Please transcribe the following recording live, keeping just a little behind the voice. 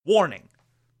Warning: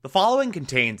 the following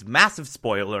contains massive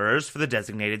spoilers for the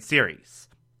designated series.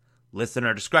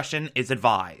 Listener discretion is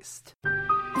advised.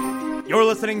 You're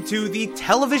listening to the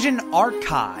Television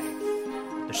Archive,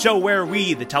 the show where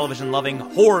we, the television-loving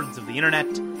hordes of the internet,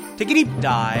 take a deep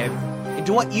dive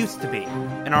into what used to be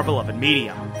in our beloved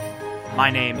medium.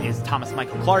 My name is Thomas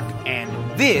Michael Clark, and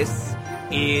this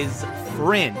is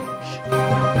Fringe.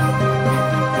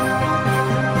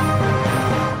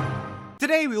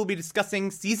 Today we will be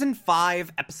discussing Season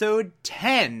 5, Episode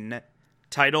 10,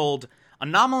 titled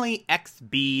Anomaly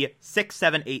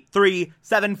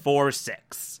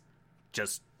XB6783746.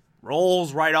 Just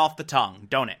rolls right off the tongue,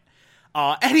 don't it?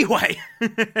 Anyway,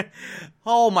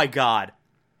 oh my god.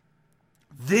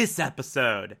 This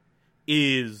episode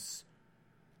is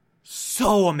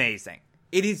so amazing.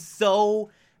 It is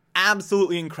so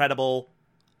absolutely incredible.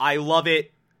 I love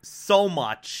it so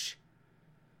much.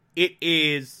 It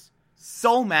is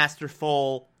so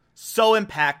masterful, so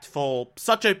impactful,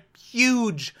 such a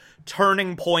huge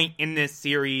turning point in this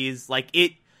series. Like,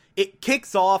 it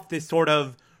kicks off this sort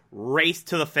of race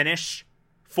to the finish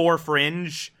for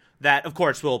Fringe that, of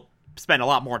course, we'll spend a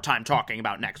lot more time talking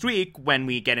about next week when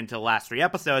we get into the last 3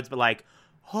 episodes, but like,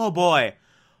 oh boy,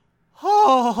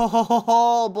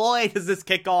 does this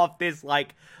kick off this,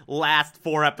 like, last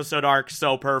 4 episode arc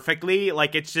so perfectly.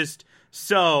 Like, it's just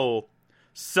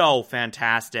so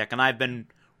fantastic, and I've been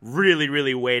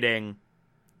really waiting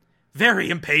very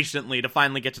impatiently to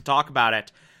finally get to talk about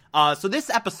it. So this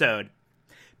episode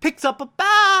picks up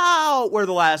about where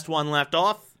the last one left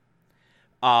off.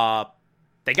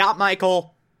 They got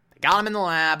Michael, they got him in the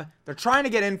lab, they're trying to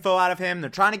get info out of him,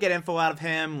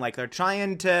 like, they're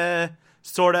trying to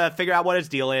sort of figure out what his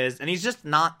deal is, and he's just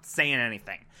not saying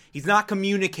anything. He's not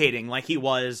communicating like he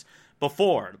was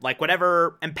before. Like,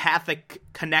 whatever empathic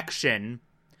connection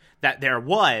that there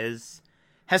was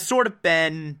has sort of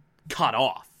been cut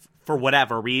off for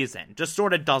whatever reason. Just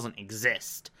sort of doesn't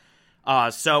exist.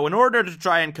 So in order to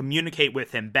try and communicate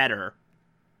with him better,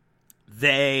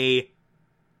 they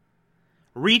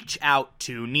reach out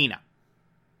to Nina,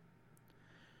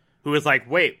 who is like,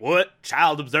 wait, what?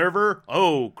 Child observer?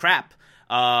 Oh, crap.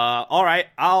 Alright,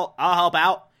 I'll help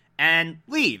out, and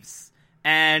leaves.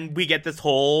 And we get this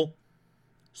whole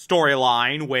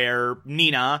storyline where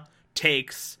Nina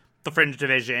takes the Fringe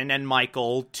Division and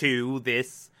Michael to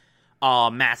this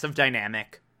massive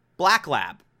dynamic black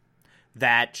lab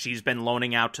that she's been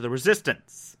loaning out to the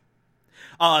Resistance.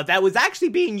 That was actually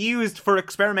being used for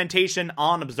experimentation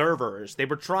on observers. They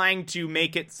were trying to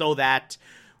make it so that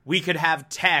we could have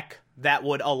tech that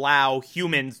would allow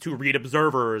humans to read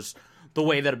observers the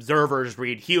way that observers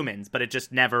read humans, but it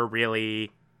just never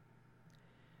really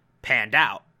panned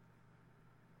out.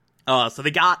 So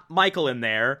they got Michael in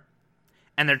there,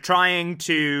 and they're trying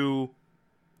to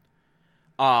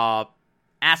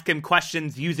ask him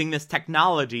questions using this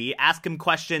technology, ask him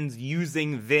questions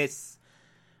using this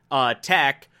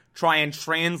tech, try and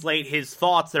translate his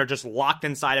thoughts that are just locked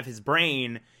inside of his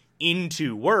brain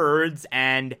into words,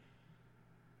 and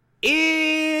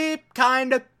it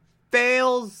kind of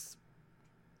fails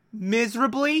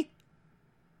miserably.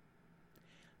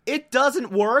 It doesn't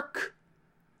work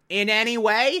in any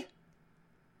way.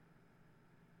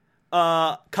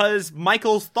 'Cause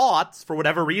Michael's thoughts, for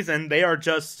whatever reason, they are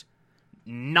just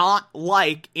not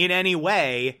like, in any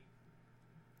way,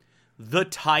 the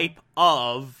type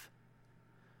of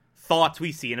thoughts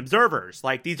we see in observers.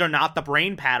 Like, these are not the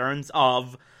brain patterns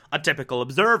of a typical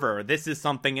observer. This is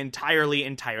something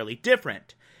entirely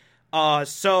different.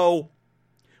 So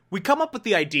we come up with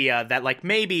the idea that, like,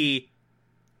 maybe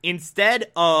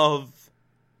instead of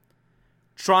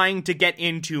trying to get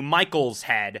into Michael's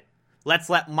head,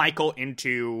 let's let Michael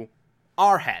into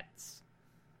our heads.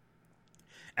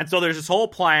 And so there's this whole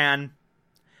plan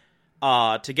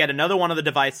to get another one of the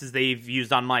devices they've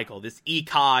used on Michael, this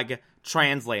ECOG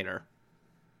translator.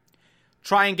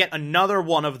 Try and get another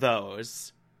one of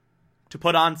those to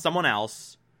put on someone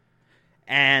else,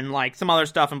 and, like, some other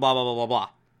stuff and blah, blah, blah, blah, blah.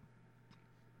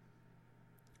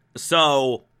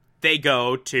 So they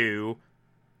go to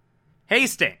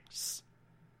Hastings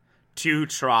to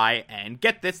try and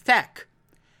get this tech.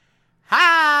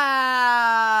 However,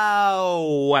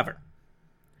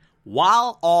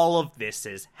 while all of this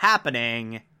is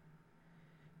happening,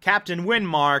 Captain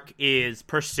Windmark is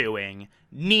pursuing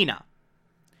Nina,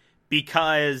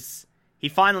 because he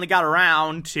finally got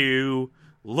around to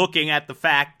looking at the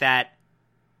fact that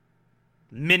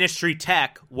Ministry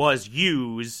tech was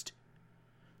used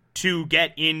to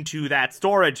get into that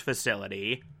storage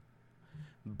facility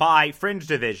by Fringe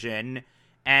Division,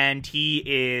 and he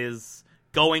is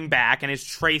going back and has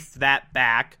traced that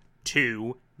back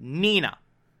to Nina.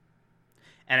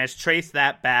 and has traced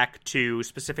that back to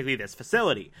specifically this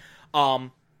facility.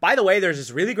 By the way, there's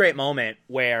this really great moment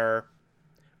where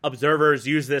observers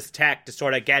use this tech to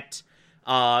sort of get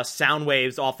sound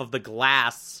waves off of the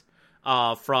glass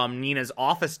from Nina's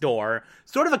office door.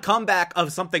 Sort of a comeback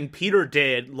of something Peter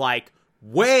did, like,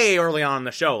 way early on in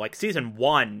the show. Like, season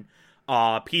 1,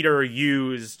 Peter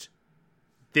used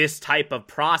this type of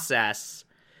process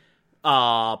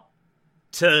to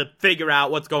figure out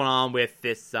what's going on with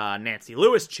this Nancy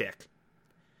Lewis chick.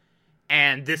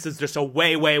 And this is just a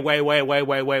way more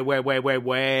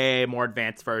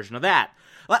advanced version of that.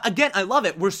 Again, I love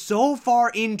it. We're so far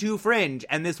into Fringe,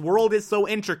 and this world is so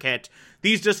intricate.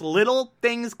 These just little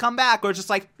things come back, where it's just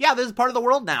like, yeah, this is part of the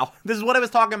world now. This is what I was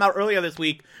talking about earlier this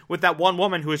week with that one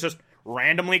woman who was just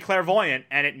randomly clairvoyant,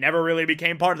 and it never really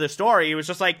became part of the story. It was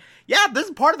just like, yeah, this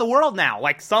is part of the world now.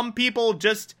 Like, some people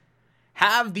just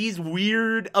have these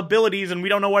weird abilities, and we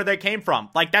don't know where they came from.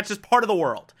 Like, that's just part of the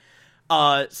world.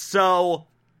 So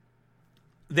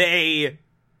they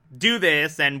do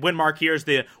this, and Windmark hears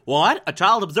the, what? A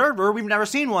child observer? We've never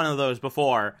seen one of those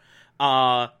before.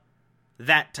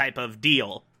 That type of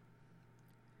deal.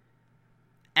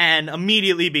 And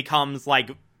immediately becomes,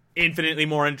 like, infinitely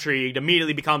more intrigued,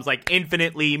 immediately becomes, like,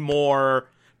 infinitely more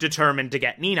determined to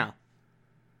get Nina.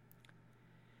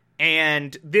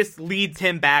 And this leads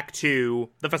him back to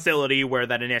the facility where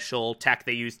that initial tech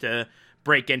they used to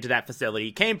break into that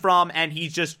facility came from, and he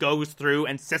just goes through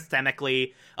and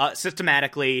systematically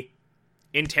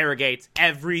interrogates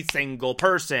every single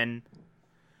person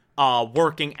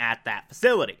working at that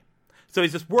facility. So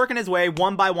he's just working his way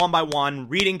one by one,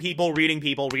 reading people,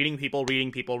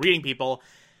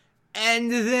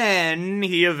 and then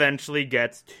he eventually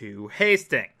gets to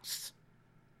Hastings.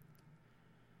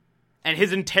 And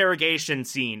his interrogation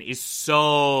scene is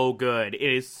so good. It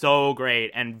is so great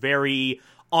and very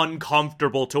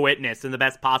uncomfortable to witness in the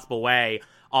best possible way.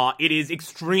 It is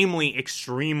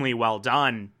extremely well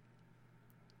done.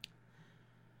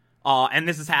 And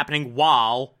this is happening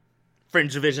while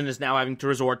Fringe Division is now having to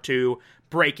resort to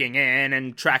breaking in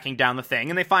and tracking down the thing,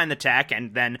 and they find the tech,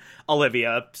 and then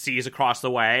Olivia sees across the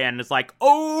way and is like,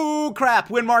 oh crap,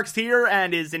 Windmark's here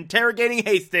and is interrogating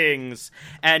Hastings,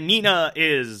 and Nina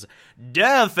is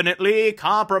definitely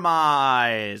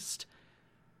compromised.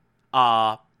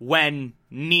 When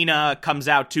Nina comes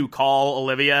out to call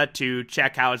Olivia to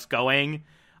check how it's going,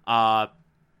 her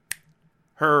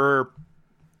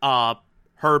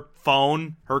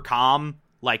phone, her comm,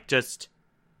 like, just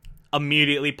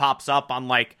immediately pops up on,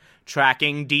 like,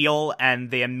 tracking deal, and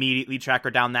they immediately track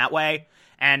her down that way.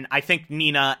 And I think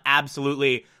Nina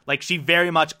absolutely, like, she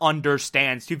very much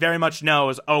understands, she very much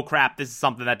knows, oh crap, this is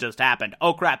something that just happened.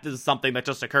 Oh crap, this is something that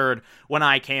just occurred when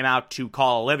I came out to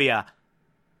call Olivia.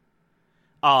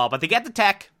 But they get the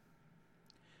tech.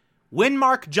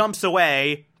 Windmark jumps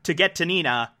away to get to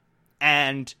Nina,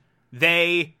 and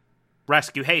they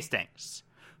rescue Hastings,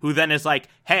 who then is like,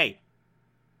 hey,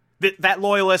 that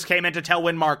loyalist came in to tell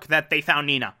Windmark that they found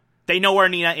Nina. They know where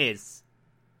Nina is.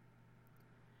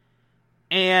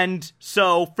 And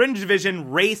so Fringe Division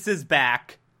races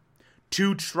back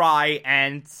to try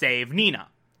and save Nina,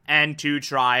 and to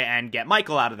try and get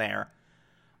Michael out of there.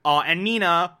 And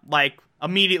Nina, like,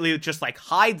 immediately just, like,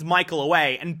 hides Michael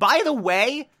away. And by the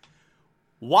way,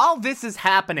 while this is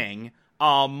happening,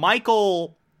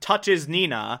 Michael touches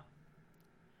Nina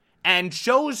and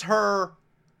shows her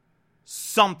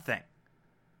something.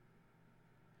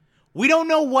 We don't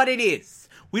know what it is.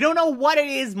 We don't know what it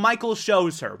is Michael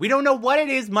shows her. We don't know what it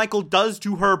is Michael does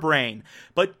to her brain.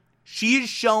 But she is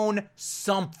shown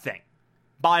something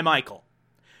by Michael.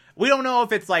 We don't know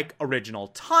if it's, like, original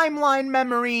timeline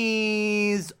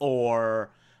memories,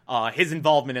 or his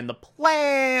involvement in the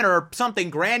plan, or something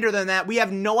grander than that. We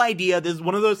have no idea. This is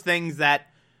one of those things that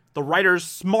the writers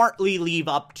smartly leave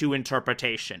up to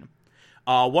interpretation.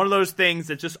 One of those things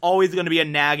that's just always going to be a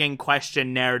nagging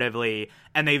question narratively,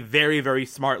 and they very, very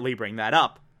smartly bring that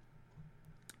up.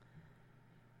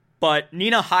 But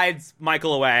Nina hides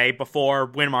Michael away before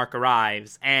Windmark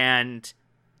arrives, and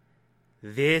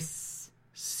this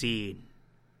scene,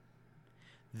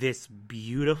 this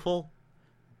beautiful,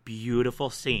 beautiful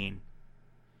scene,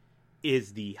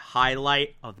 is the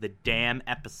highlight of the damn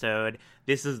episode.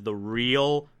 This is the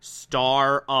real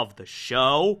star of the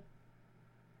show.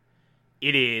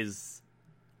 It is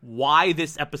why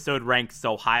this episode ranks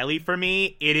so highly for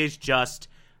me. It is just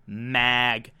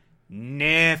magnificent.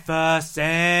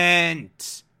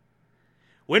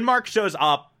 Windmark shows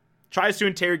up, tries to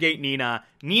interrogate Nina.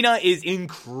 Nina is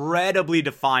incredibly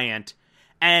defiant,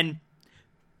 and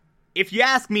if you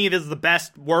ask me, this is the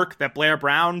best work that Blair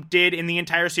Brown did in the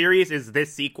entire series, is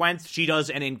this sequence. She does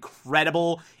an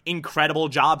incredible, incredible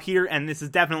job here, and this is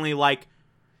definitely, like,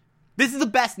 this is the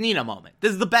best Nina moment.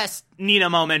 This is the best Nina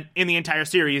moment in the entire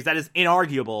series. That is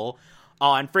inarguable.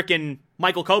 And frickin'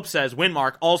 Michael Cope says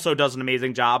Windmark also does an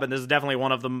amazing job, and this is definitely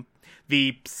one of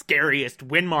the scariest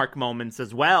Windmark moments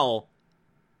as well.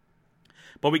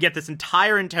 But we get this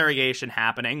entire interrogation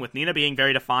happening with Nina being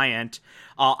very defiant.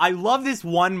 I love this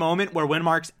one moment where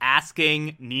Windmark's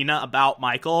asking Nina about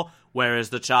Michael. Where is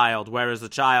the child? Where is the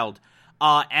child?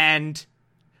 And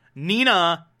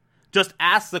Nina just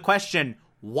asks the question,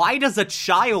 why does a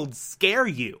child scare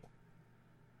you?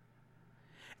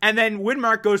 And then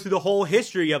Windmark goes through the whole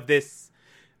history of this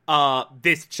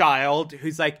child,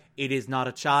 who's like, it is not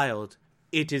a child.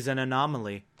 It is an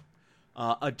anomaly.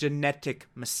 A genetic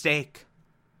mistake.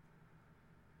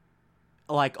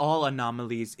 Like all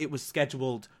anomalies, it was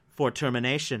scheduled for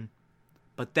termination.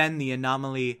 But then the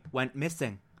anomaly went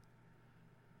missing.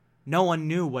 No one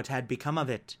knew what had become of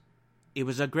it. It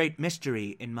was a great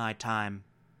mystery in my time.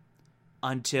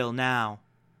 Until now.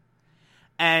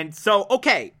 And so,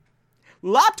 okay.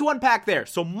 Lot to unpack there.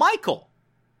 So Michael,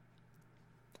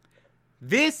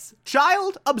 this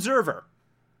child observer,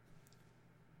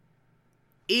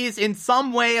 is in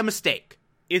some way a mistake.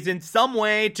 Is in some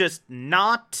way just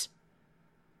not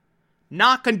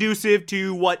conducive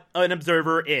to what an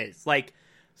observer is. Like,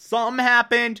 something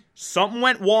happened, something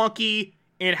went wonky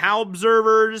in how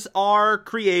observers are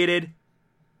created.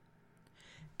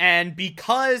 And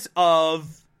because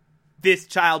of this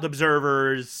child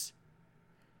observer's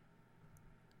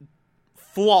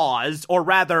flaws, or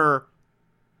rather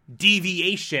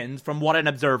deviations from what an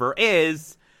observer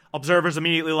is, observers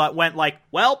immediately went like,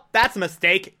 well, that's a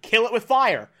mistake, kill it with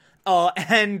fire.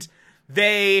 And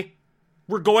they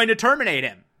were going to terminate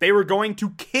him. They were going to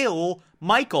kill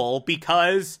Michael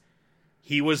because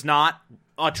he was not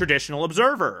a traditional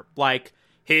observer. Like,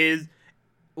 his,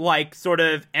 like, sort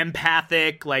of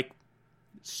empathic, like,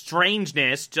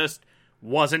 strangeness just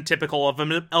wasn't typical of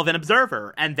an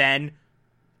observer. And then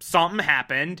something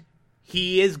happened,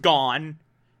 he is gone,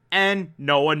 and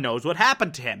no one knows what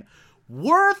happened to him.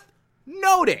 Worth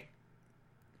noting,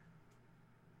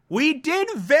 we did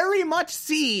very much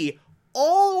see,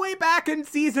 all the way back in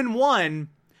season 1,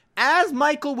 as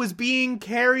Michael was being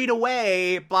carried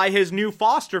away by his new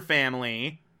foster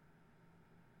family,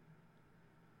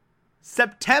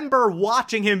 September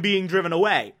watching him being driven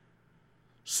away.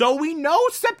 So we know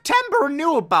September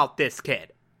knew about this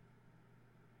kid.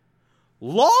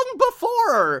 Long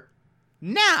before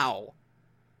now.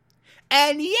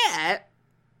 And yet,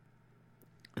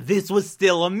 this was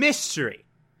still a mystery.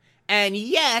 And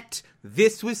yet,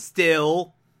 this was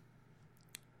still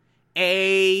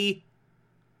a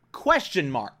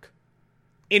question mark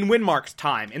in Windmark's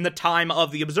time, in the time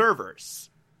of the observers.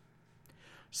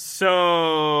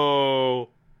 So,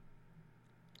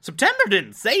 September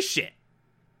didn't say shit.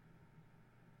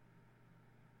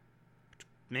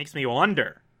 Makes me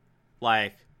wonder.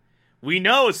 Like, we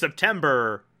know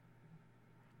September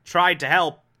tried to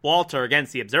help Walter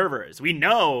against the observers. We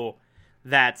know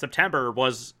that September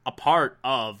was a part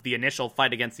of the initial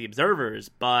fight against the observers,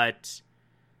 but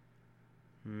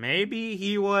maybe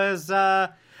he was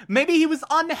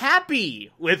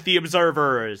unhappy with the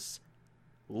observers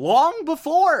long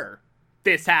before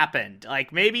this happened.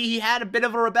 Like, maybe he had a bit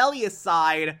of a rebellious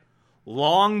side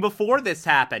long before this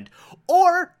happened.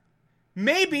 Or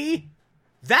maybe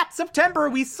that September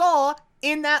we saw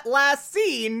in that last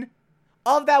scene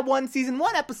of that one season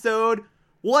 1 episode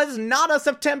was not a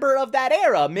September of that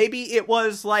era. Maybe it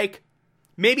was like,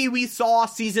 maybe we saw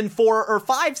season 4 or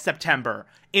 5 September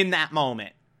in that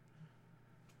moment.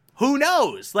 Who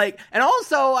knows? Like, and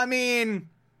also, I mean,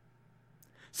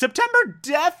 September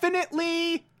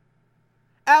definitely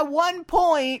at one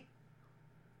point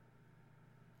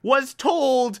was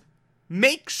told,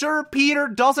 make sure Peter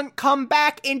doesn't come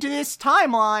back into this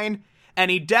timeline. And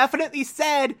he definitely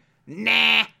said,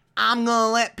 nah, I'm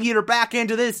gonna let Peter back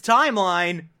into this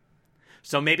timeline.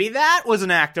 So maybe that was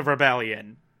an act of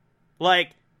rebellion.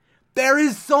 Like, there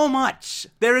is so much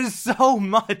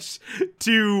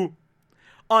to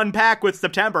unpack with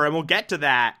September, and we'll get to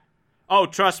that. Oh,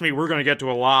 trust me, we're gonna get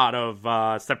to a lot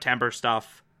of September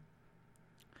stuff.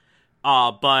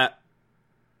 But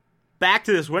back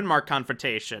to this Windmark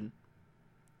confrontation.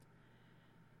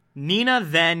 Nina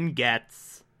then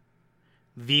gets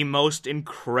the most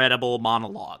incredible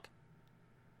monologue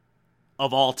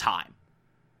of all time.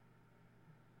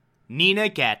 Nina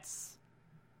gets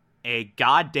a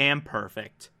goddamn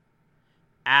perfect,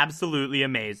 absolutely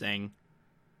amazing,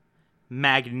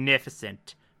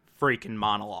 magnificent, freaking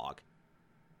monologue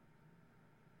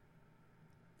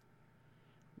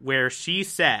where she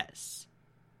says,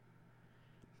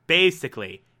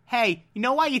 basically, hey, you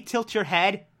know why you tilt your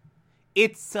head?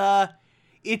 It's an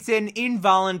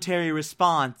involuntary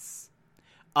response.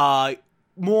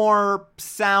 More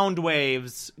sound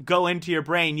waves go into your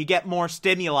brain. You get more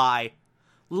stimuli.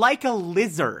 Like a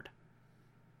lizard.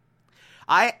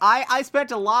 I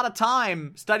spent a lot of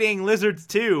time studying lizards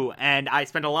too, and I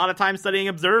spent a lot of time studying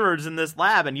observers in this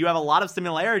lab, and you have a lot of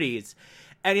similarities.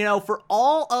 And, you know, for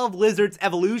all of lizards'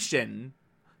 evolution,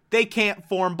 they can't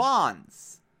form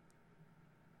bonds.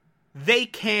 They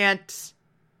can't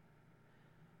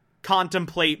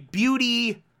contemplate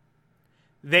beauty.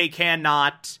 They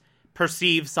cannot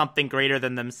perceive something greater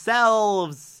than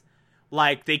themselves.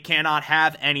 Like, they cannot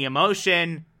have any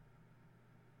emotion.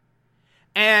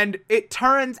 And it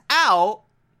turns out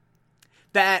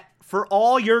that for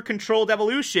all your controlled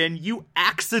evolution, you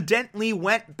accidentally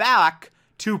went back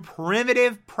to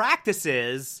primitive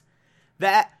practices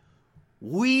that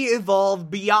we evolved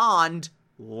beyond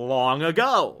long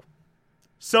ago.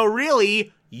 So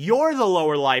really, you're the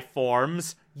lower life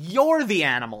forms, you're the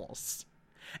animals.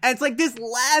 And it's like this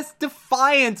last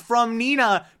defiance from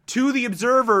Nina to the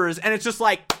observers, and it's just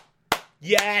like,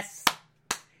 yes!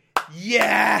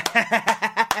 Yes!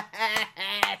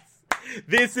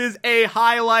 This is a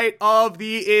highlight of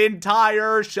the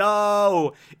entire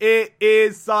show. It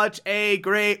is such a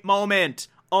great moment.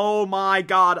 Oh my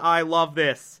god, I love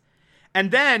this.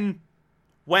 And then,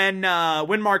 when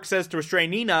Mark says to restrain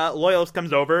Nina, Loyalist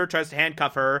comes over, tries to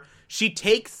handcuff her. She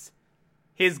takes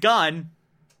his gun,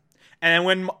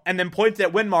 and then points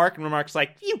at Windmark, and Windmark's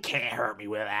like, you can't hurt me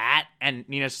with that. And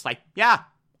Nina's just like, yeah,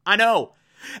 I know.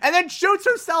 And then shoots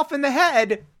herself in the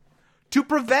head to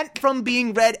prevent from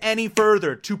being read any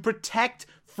further, to protect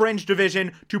Fringe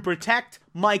Division, to protect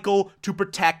Michael, to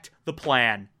protect the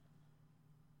plan.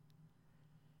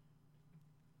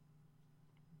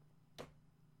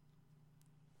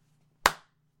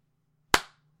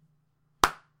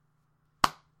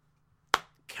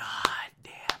 God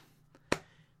damn.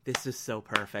 This is so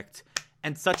perfect.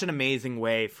 And such an amazing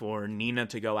way for Nina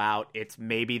to go out. It's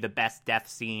maybe the best death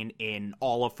scene in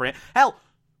all of Fringe. Hell,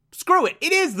 screw it.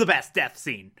 It is the best death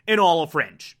scene in all of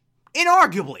Fringe.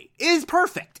 Inarguably. It is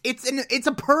perfect. It's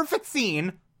a perfect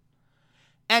scene.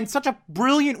 And such a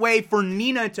brilliant way for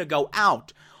Nina to go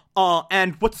out.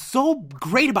 And what's so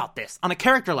great about this on a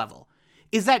character level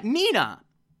is that Nina,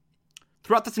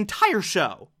 throughout this entire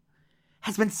show,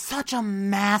 has been such a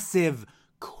massive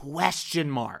question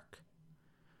mark.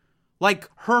 Like,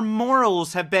 her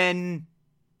morals have been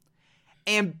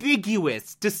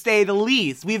ambiguous, to say the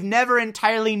least. We've never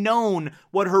entirely known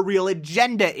what her real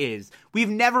agenda is. We've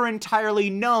never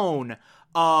entirely known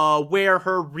where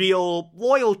her real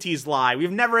loyalties lie.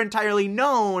 We've never entirely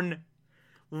known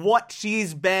what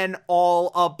she's been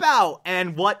all about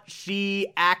and what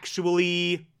she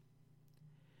actually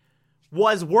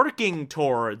was working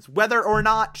towards. Whether or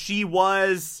not she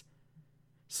was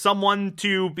someone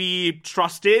to be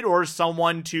trusted or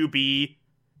someone to be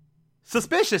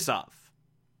suspicious of.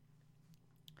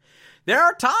 There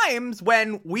are times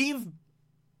when we've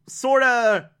sort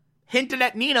of hinted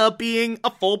at Nina being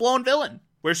a full-blown villain,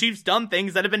 where she's done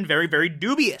things that have been very, very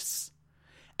dubious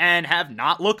and have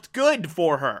not looked good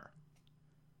for her.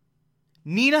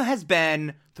 Nina has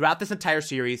been, throughout this entire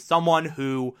series, someone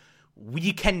who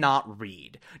we cannot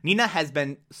read. Nina has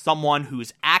been someone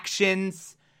whose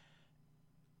actions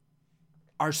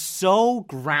are so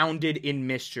grounded in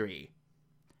mystery.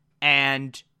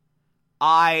 And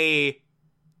I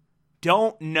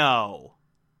don't know.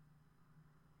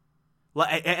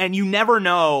 And you never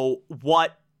know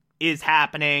what is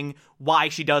happening, why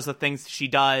she does the things she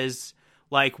does,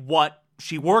 like what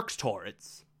she works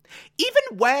towards.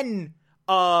 Even when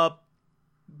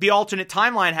the alternate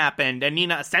timeline happened and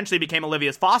Nina essentially became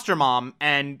Olivia's foster mom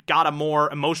and got a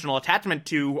more emotional attachment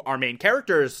to our main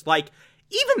characters, like,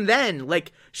 even then,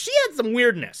 like, she had some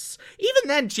weirdness. Even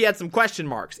then, she had some question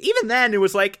marks. Even then, it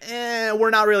was like, we're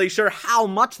not really sure how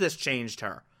much this changed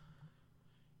her.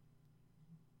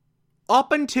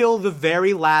 Up until the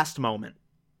very last moment,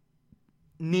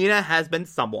 Nina has been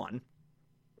someone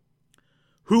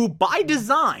who, by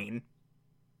design,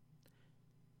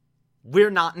 we're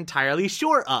not entirely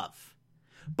sure of.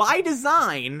 By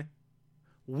design,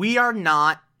 we are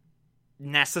not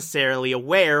necessarily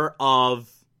aware of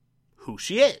who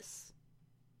she is.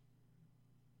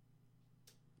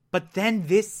 But then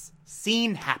this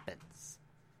scene happens,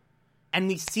 and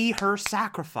we see her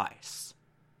sacrifice.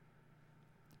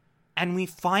 And we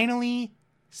finally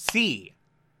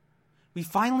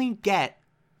get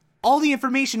all the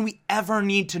information we ever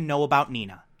need to know about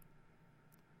Nina.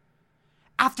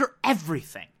 After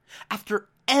everything, after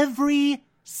every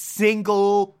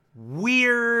single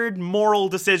weird moral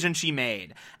decision she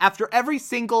made, after every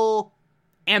single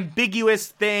ambiguous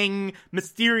thing,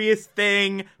 mysterious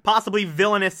thing, possibly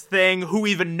villainous thing, who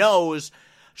even knows,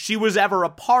 she was ever a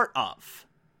part of,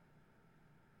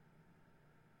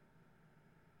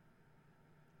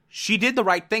 she did the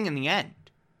right thing in the end.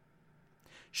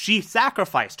 She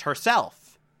sacrificed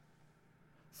herself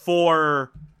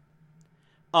for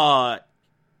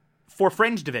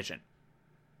Fringe Division,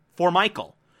 for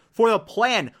Michael, for the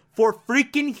plan, for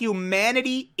freaking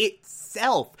humanity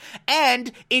itself,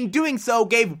 and in doing so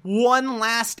gave one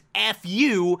last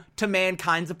FU to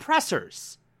mankind's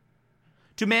oppressors,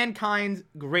 to mankind's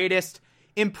greatest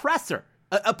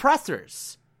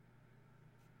oppressors.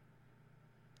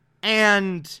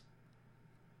 And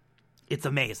it's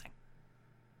amazing.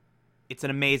 It's an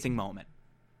amazing moment.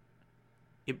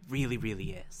 It really,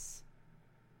 really is.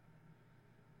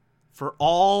 For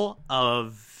all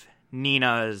of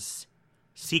Nina's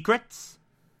secrets,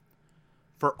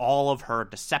 for all of her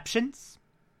deceptions,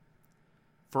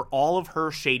 for all of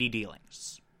her shady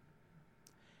dealings,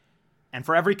 and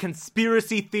for every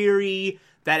conspiracy theory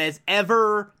that has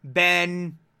ever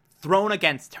been thrown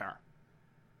against her,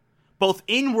 both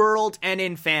in-world and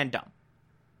in fandom,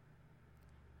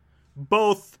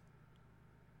 both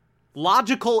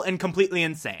logical and completely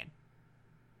insane,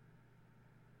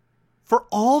 for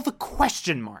all the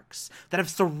question marks that have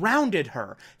surrounded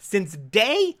her since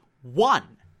day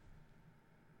one.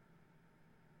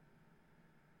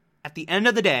 At the end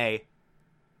of the day,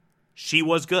 she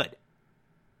was good.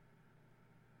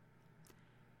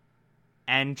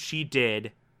 And she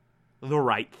did the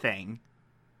right thing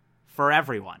for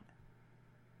everyone.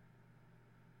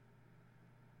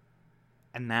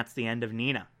 And that's the end of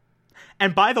Nina.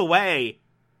 And by the way,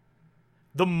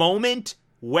 the moment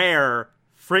where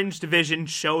Fringe Division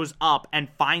shows up and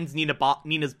finds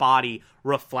Nina's body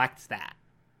reflects that.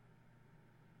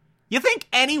 You think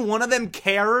any one of them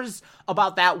cares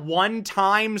about that one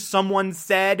time someone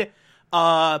said,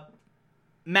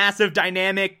 Massive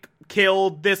Dynamic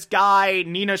killed this guy,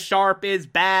 Nina Sharp is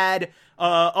bad,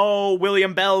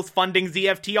 William Bell's funding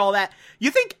ZFT, all that? You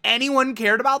think anyone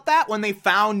cared about that when they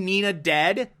found Nina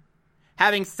dead,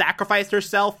 having sacrificed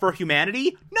herself for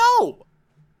humanity? No!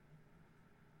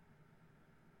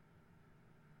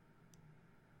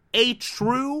 A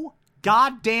true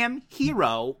goddamn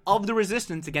hero of the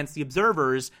resistance against the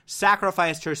Observers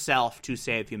sacrificed herself to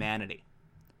save humanity.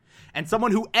 And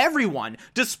someone who everyone,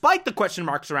 despite the question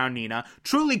marks around Nina,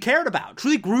 truly cared about,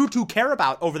 truly grew to care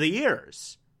about over the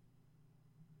years.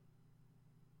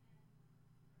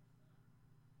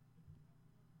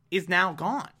 Is now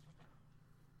gone.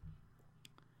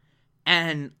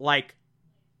 And, like,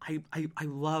 I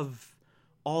love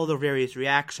all the various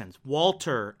reactions.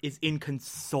 Walter is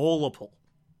inconsolable.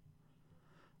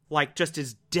 Like, just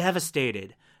is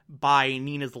devastated by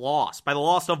Nina's loss, by the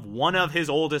loss of one of his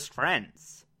oldest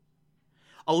friends.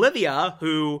 Olivia,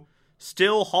 who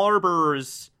still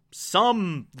harbors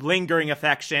some lingering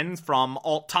affections from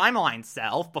Alt Timeline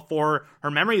self before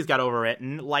her memories got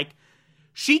overwritten, like,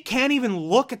 she can't even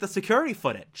look at the security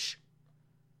footage.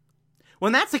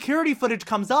 When that security footage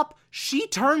comes up, she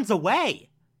turns away.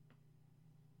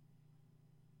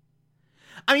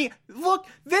 I mean, look,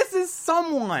 this is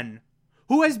someone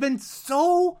who has been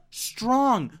so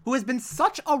strong, who has been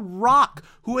such a rock,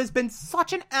 who has been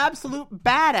such an absolute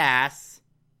badass,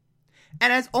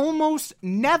 and has almost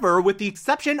never, with the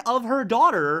exception of her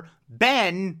daughter,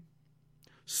 been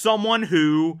someone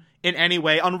who in any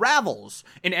way unravels,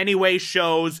 in any way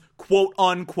shows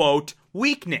quote-unquote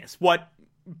weakness, what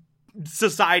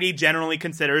society generally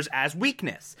considers as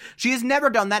weakness. She has never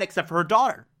done that except for her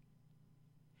daughter.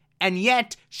 And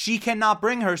yet, she cannot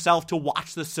bring herself to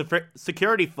watch the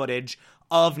security footage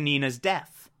of Nina's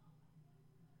death.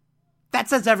 That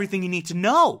says everything you need to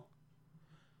know.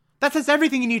 That says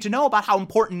everything you need to know about how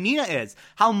important Nina is,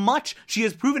 how much she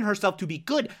has proven herself to be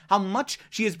good, how much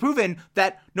she has proven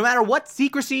that no matter what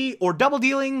secrecy or double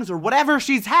dealings or whatever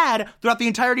she's had throughout the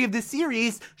entirety of this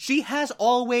series, she has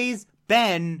always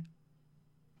been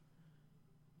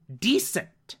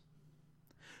decent.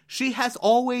 She has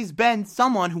always been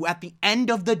someone who at the end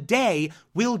of the day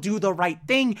will do the right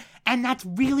thing, and that's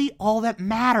really all that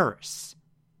matters.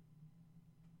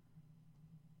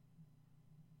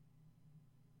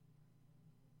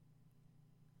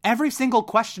 Every single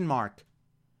question mark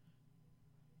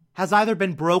has either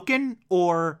been broken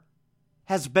or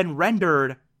has been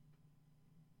rendered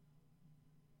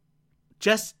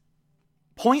just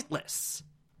pointless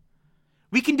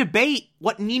We can debate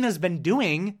what Nina's been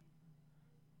doing,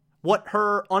 what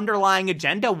her underlying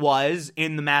agenda was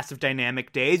in the Massive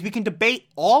Dynamic days. We can debate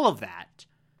all of that.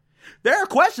 There are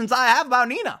questions I have about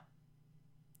Nina.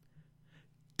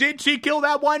 Did she kill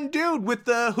that one dude with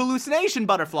the hallucination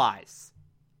butterflies?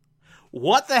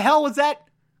 What the hell was that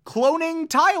cloning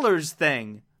Tyler's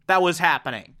thing that was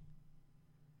happening?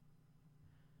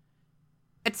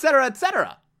 Etc.,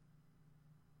 etc.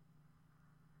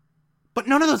 But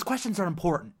none of those questions are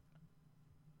important.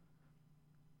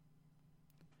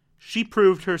 She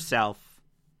proved herself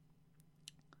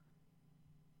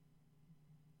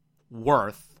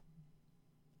worth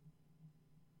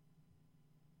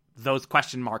those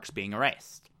question marks being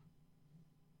erased.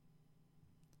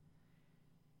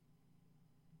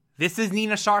 This is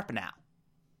Nina Sharp now.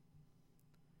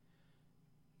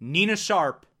 Nina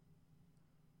Sharp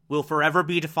will forever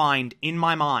be defined in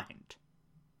my mind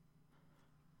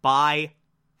by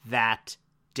that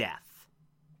death.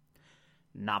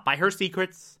 Not by her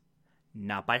secrets,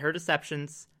 not by her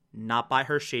deceptions, not by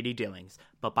her shady dealings,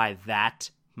 but by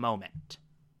that moment.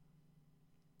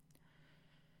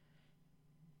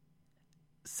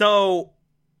 So,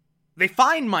 they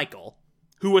find Michael,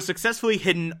 who was successfully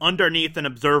hidden underneath an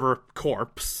observer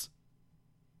corpse.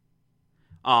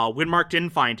 Widmark didn't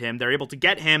find him. They're able to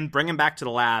get him, bring him back to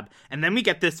the lab, and then we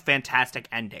get this fantastic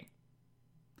ending.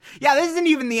 Yeah, this isn't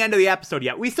even the end of the episode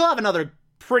yet. We still have another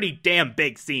pretty damn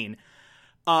big scene.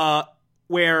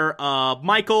 Where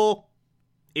Michael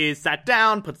is sat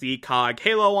down, puts the ECOG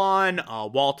halo on,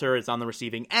 Walter is on the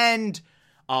receiving end,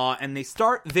 and they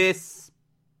start this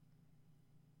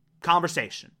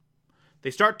conversation.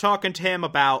 They start talking to him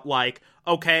about, like,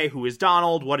 okay, who is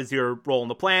Donald? What is your role in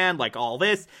the plan? Like, all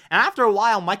this. And after a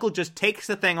while, Michael just takes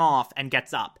the thing off and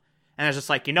gets up. And it's just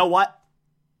like, you know what?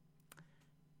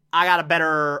 I got a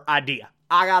better idea.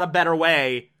 I got a better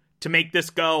way to make this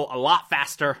go a lot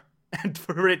faster and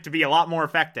for it to be a lot more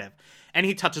effective. And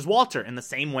he touches Walter in the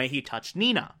same way he touched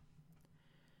Nina.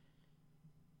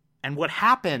 And what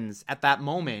happens at that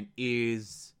moment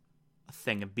is a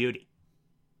thing of beauty.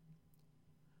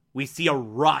 We see a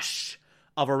rush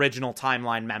of original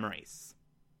timeline memories.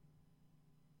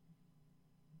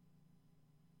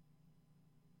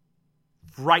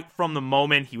 Right from the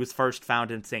moment he was first found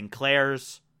in St.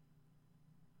 Clair's,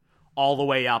 all the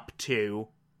way up to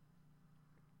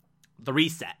the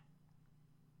reset.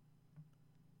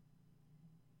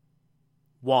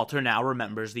 Walter now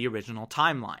remembers the original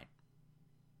timeline.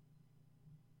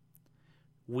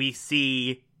 We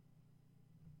see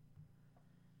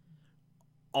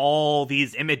all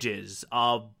these images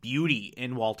of beauty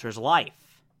in Walter's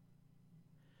life.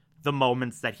 The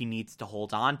moments that he needs to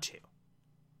hold on to.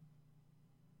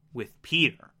 With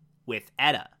Peter. With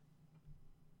Etta.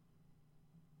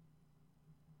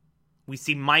 We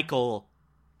see Michael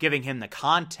giving him the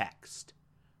context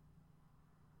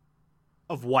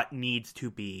of what needs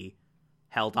to be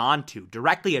held on to,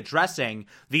 directly addressing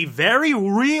the very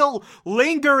real,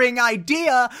 lingering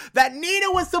idea that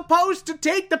Nina was supposed to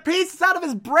take the pieces out of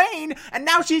his brain, and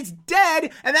now she's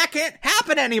dead, and that can't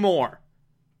happen anymore.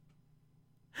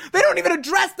 They don't even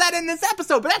address that in this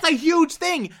episode, but that's a huge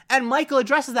thing, and Michael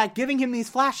addresses that, giving him these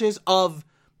flashes of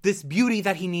this beauty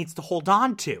that he needs to hold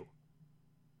on to.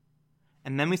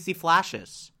 And then we see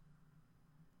flashes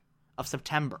of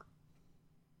September.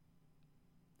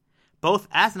 Both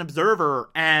as an observer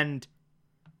and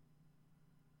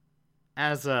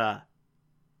as a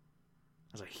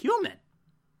human.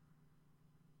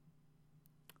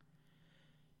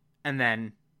 And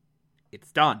then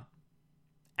it's done.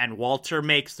 And Walter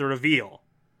makes the reveal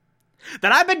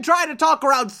that I've been trying to talk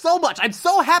around so much. I'm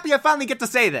so happy I finally get to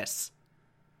say this.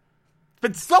 It's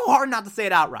been so hard not to say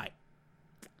it outright.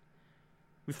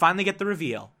 We finally get the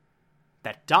reveal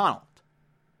that Donald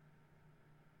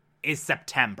is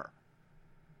September.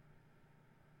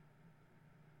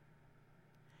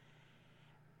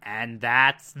 And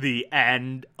that's the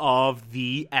end of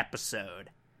the episode.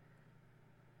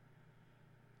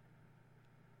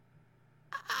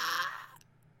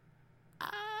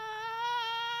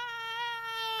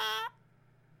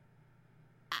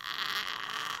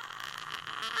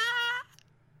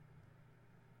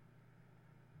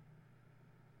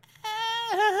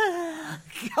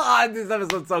 God, this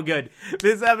episode's so good.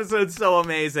 This episode's so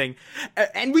amazing.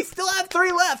 And we still have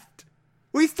 3 left.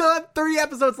 We still have 3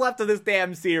 episodes left of this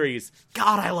damn series.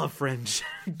 God, I love Fringe.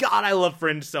 God, I love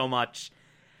Fringe so much.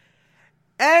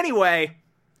 Anyway,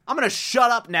 I'm gonna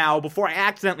shut up now before I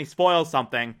accidentally spoil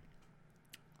something.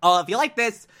 If you like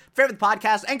this, favorite the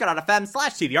podcast,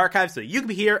 anchor.fm/TV archive, so you can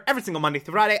be here every single Monday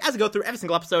through Friday as I go through every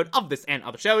single episode of this and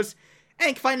other shows. And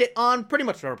you can find it on pretty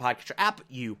much whatever podcast app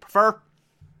you prefer.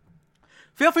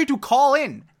 feel free to call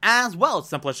in as well. It's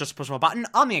simple as just push a button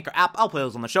on the Anchor app. I'll play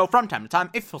those on the show from time to time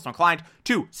if you feel so inclined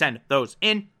to send those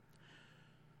in.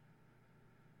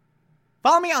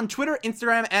 Follow me on Twitter,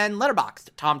 Instagram, and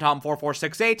Letterboxd,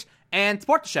 TomTom4468, and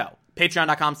support the show.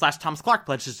 Patreon.com/ThomasClark,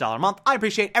 pledge $6 a month. I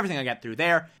appreciate everything I get through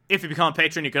there. If you become a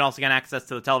patron, you can also get access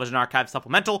to the Television Archive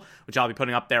Supplemental, which I'll be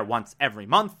putting up there once every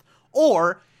month.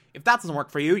 Or, if that doesn't work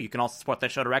for you, you can also support the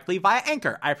show directly via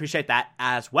Anchor. I appreciate that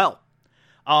as well.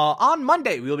 On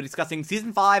Monday, we will be discussing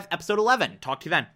Season 5, Episode 11. Talk to you then.